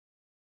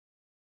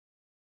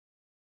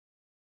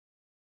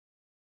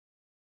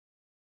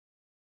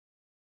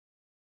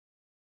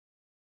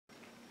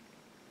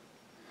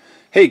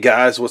Hey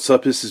guys, what's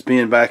up? This is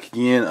Ben back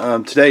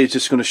again. Today is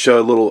just going to show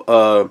a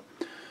little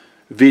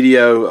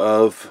video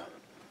of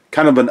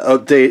kind of an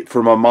update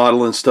for my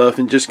model and stuff,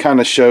 and just kind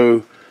of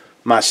show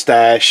my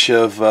stash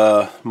of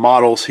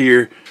models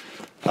here.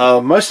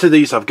 Most of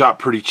these I've got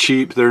pretty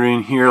cheap. They're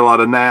in here, a lot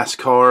of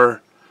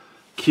NASCAR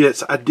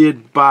kits. I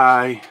did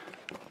buy,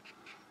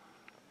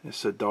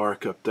 it's a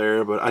dark up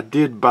there, but I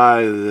did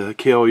buy the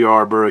Cale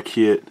Yarborough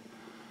kit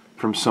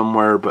from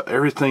somewhere, but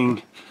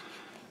everything.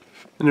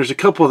 And there's a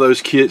couple of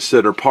those kits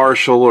that are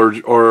partial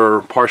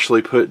or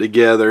partially put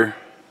together.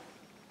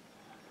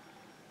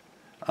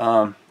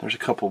 There's a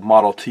couple of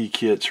Model T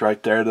kits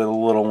right there, the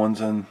little ones,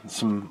 and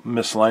some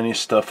miscellaneous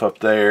stuff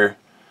up there.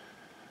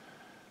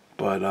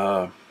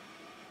 But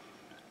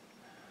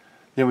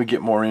then we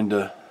get more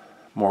into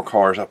more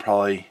cars. I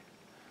probably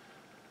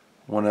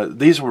want to.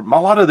 These were a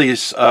lot of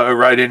these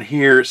right in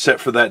here, except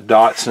for that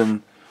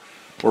Datsun,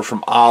 were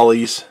from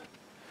Ollie's.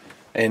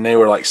 And they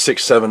were like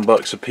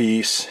 $6-7 a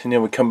piece. And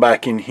then we come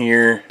back in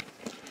here,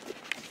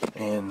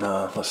 and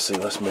let's see,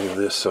 let's move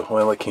this. So,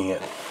 well, I can't.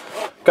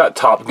 Got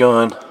Top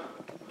Gun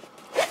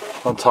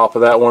on top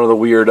of that, one of the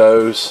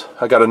weirdos.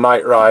 I got a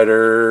Knight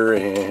Rider,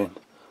 and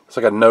it's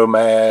like a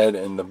Nomad,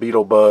 and the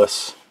Beetle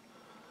Bus.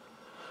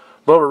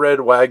 Bubba Red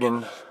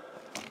Wagon.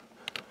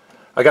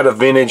 I got a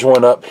vintage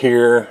one up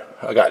here.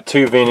 I got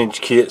two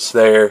vintage kits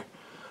there.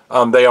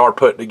 They are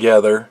put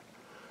together.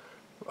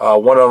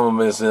 One of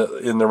them is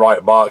in the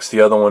right box,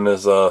 the other one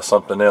is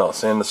something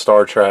else. And the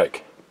Star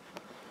Trek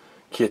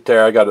kit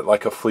there, I got it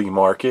like a flea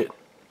market.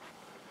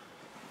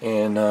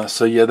 And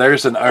so yeah,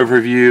 there's an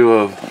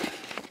overview of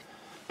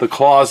the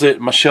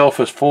closet. My shelf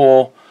is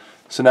full,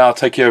 so now I'll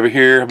take you over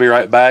here. I'll be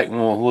right back and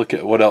we'll look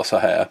at what else I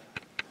have.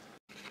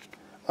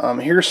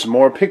 Here's some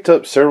more. I picked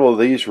up several of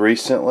these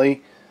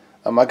recently.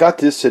 I got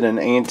this at an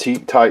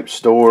antique type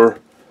store,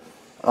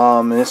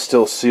 and it's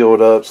still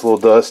sealed up. It's a little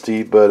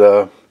dusty,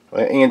 but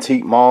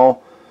Antique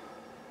Mall.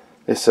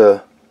 It's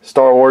a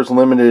Star Wars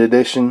limited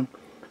edition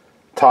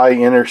TIE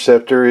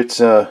Interceptor. It's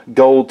a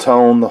gold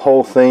tone, the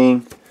whole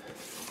thing.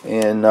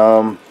 And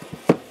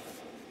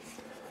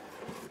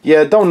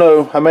yeah, don't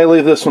know, I may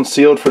leave this one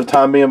sealed for the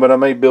time being, but I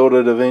may build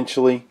it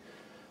eventually.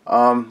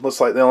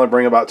 Looks like they only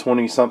bring about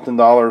 $20-something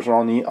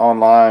on the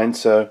online,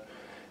 so,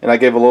 and I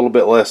gave a little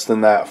bit less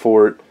than that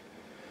for it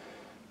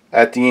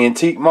at the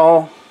Antique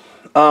Mall.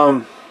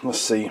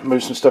 Let's see,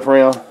 move some stuff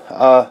around.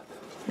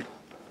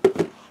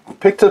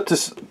 Picked up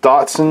this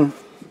Datsun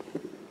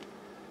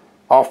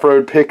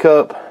off-road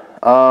pickup.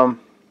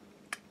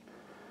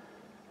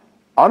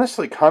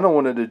 Honestly, kind of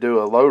wanted to do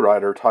a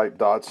lowrider type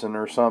Datsun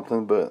or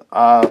something, but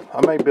I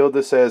may build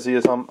this as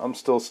is. I'm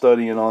still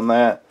studying on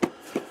that.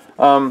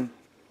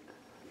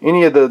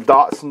 Any of the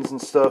Datsuns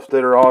and stuff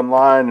that are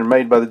online are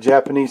made by the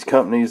Japanese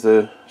companies.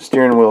 The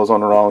steering wheel is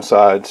on the wrong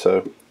side,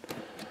 so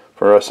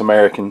for us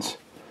Americans,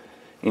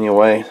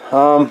 anyway.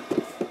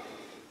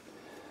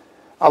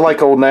 I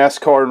like old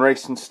NASCAR and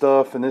racing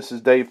stuff, and this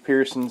is Dave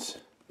Pearson's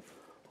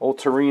old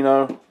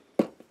Torino,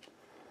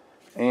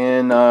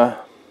 and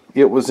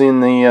it was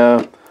in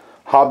the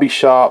hobby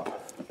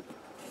shop,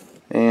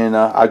 and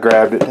I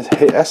grabbed it.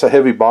 That's a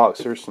heavy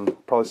box. There's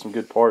probably some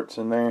good parts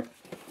in there.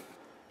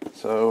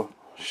 So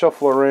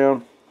shuffle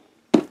around.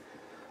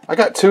 I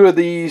got two of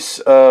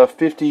these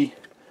 50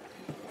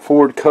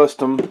 Ford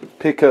Custom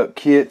pickup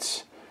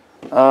kits.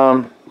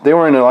 They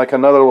were in like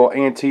another little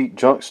antique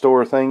junk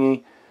store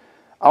thingy.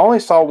 I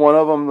only saw one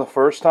of them the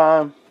first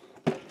time,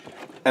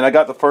 and I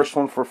got the first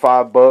one for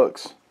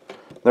 $5.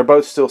 They're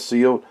both still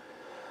sealed.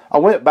 I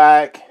went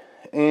back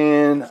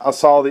and I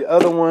saw the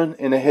other one,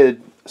 and it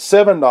had it's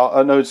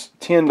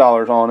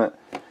 $10 on it.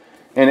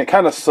 And it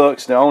kind of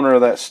sucks. The owner of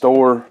that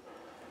store,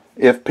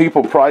 if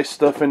people price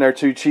stuff in there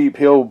too cheap,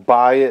 he'll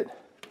buy it,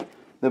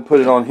 then put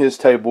it on his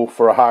table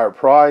for a higher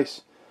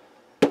price.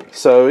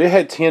 So it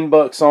had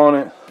 $10 on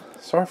it.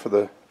 Sorry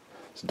for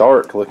it's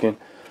dark looking.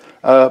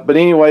 But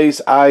anyways,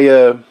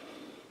 I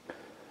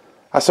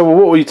said, well,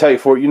 what will you take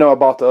for it? You know, I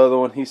bought the other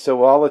one. He said,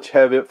 well, I'll let you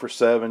have it for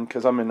 $7,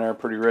 because I'm in there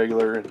pretty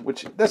regular,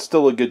 which that's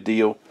still a good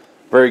deal,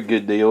 very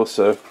good deal.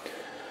 So,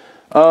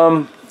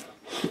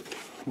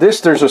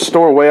 there's a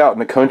store way out in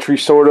the country,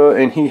 sorta,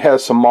 and he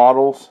has some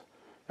models.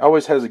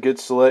 Always has a good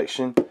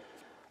selection.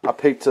 I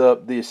picked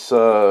up this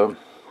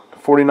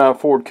 49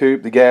 Ford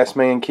Coupe, the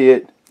Gasman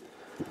kit.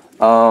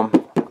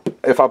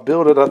 If I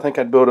build it, I think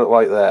I'd build it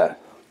like that.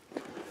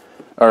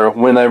 Or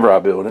whenever I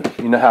build it.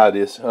 You know how it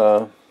is.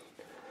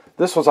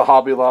 This was a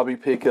Hobby Lobby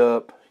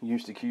pickup.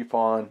 Used a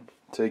coupon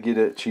to get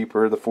it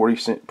cheaper, the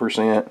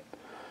 40%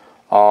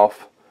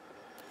 off.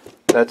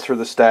 That's for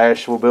the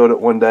stash. We'll build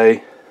it one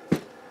day.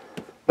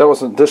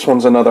 This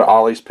one's another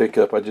Ollie's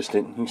pickup. I just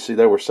didn't. You see,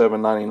 they were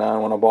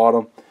 $7.99 when I bought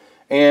them.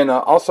 And I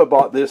also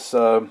bought this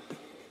Earnhardt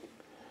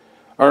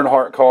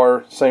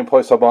car. Same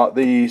place I bought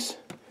these.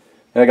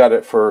 And I got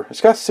it for, it's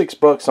got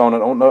 $6 on it. I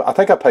don't know. I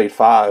think I paid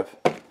 $5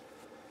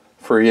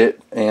 for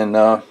it. And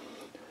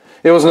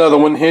it was another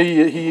one.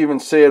 He even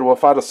said, well,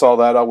 if I'd have saw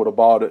that, I would have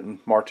bought it and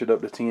marked it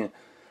up to 10.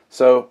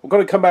 So we're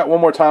going to come back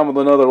one more time with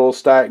another little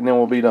stack, and then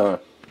we'll be done.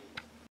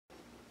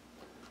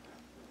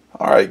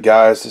 Alright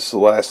guys, this is the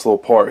last little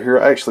part here.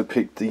 I actually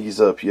picked these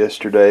up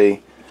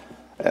yesterday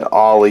at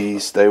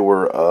Ollie's. They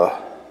were,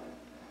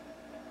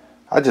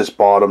 I just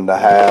bought them to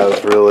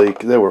have, really.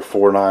 They were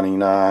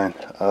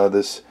 $4.99.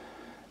 This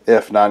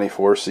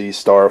F-94C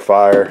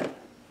Starfire.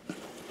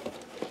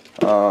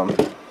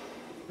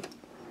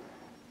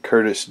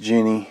 Curtis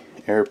Jenny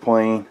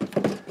airplane.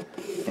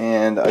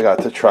 And I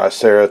got the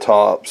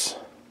Triceratops.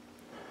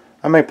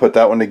 I may put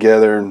that one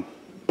together and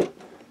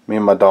me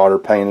and my daughter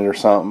painted or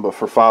something, but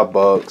for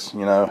 $5,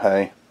 you know,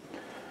 hey,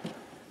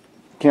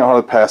 can't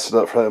hardly pass it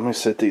up for that. Let me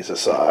set these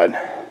aside.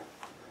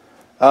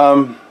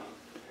 I've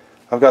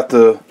got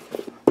the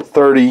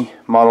 30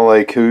 Model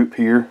A Coupe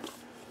here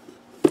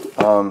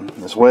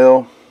as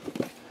well,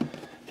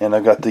 and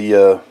I've got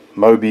the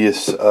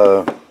Mobius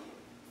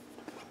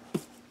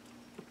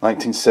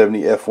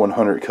 1970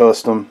 F100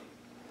 Custom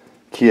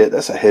kit.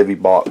 That's a heavy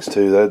box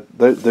too.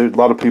 A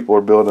lot of people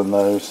are building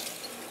those.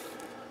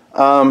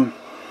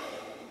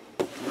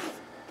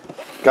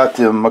 Got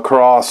the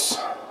Macross,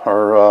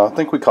 or I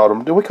think we called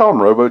them, did we call them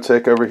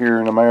Robotech over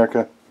here in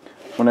America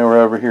when they were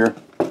over here?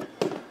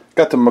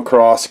 Got the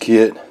Macross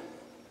kit.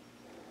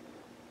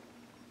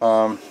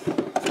 I'm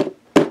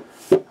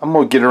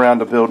going to get around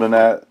to building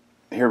that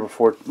here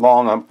before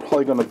long. I'm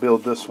probably going to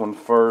build this one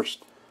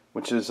first,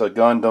 which is a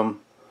Gundam.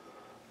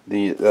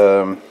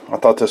 I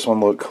thought this one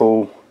looked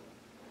cool.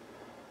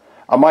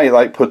 I might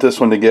like put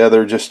this one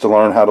together just to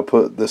learn how to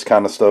put this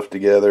kind of stuff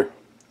together.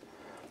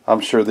 I'm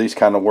sure these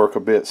kind of work a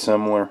bit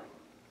similar.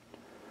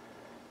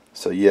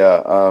 So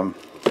yeah,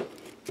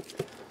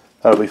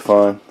 that'll be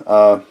fun.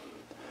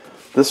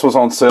 This was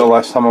on sale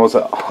last time I was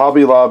at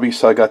Hobby Lobby,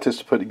 so I got this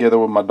to put together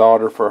with my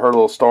daughter for her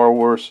little Star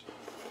Wars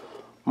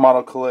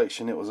model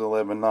collection. It was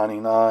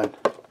 $11.99.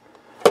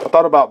 I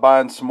thought about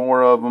buying some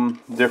more of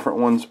them, different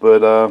ones,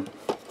 but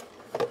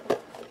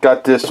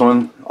got this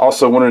one.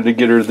 Also wanted to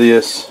get her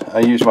this.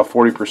 I used my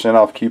 40%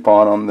 off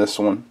coupon on this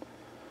one.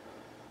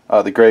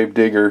 The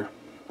Gravedigger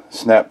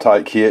Snap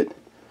Tight kit.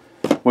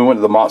 We went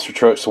to the Monster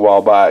Trucks a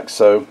while back,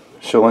 so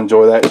she'll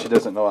enjoy that. She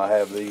doesn't know I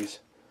have these.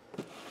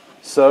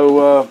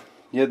 So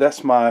yeah,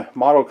 that's my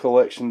model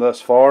collection thus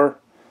far.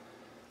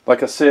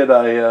 Like I said,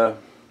 I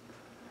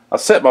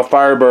set my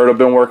Firebird I've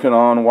been working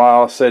on a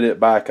while. I set it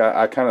back.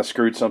 I kind of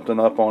screwed something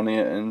up on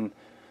it and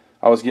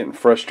I was getting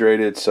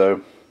frustrated,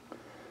 so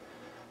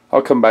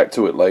I'll come back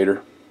to it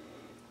later.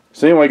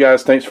 So anyway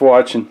guys, thanks for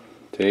watching.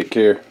 Take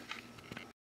care.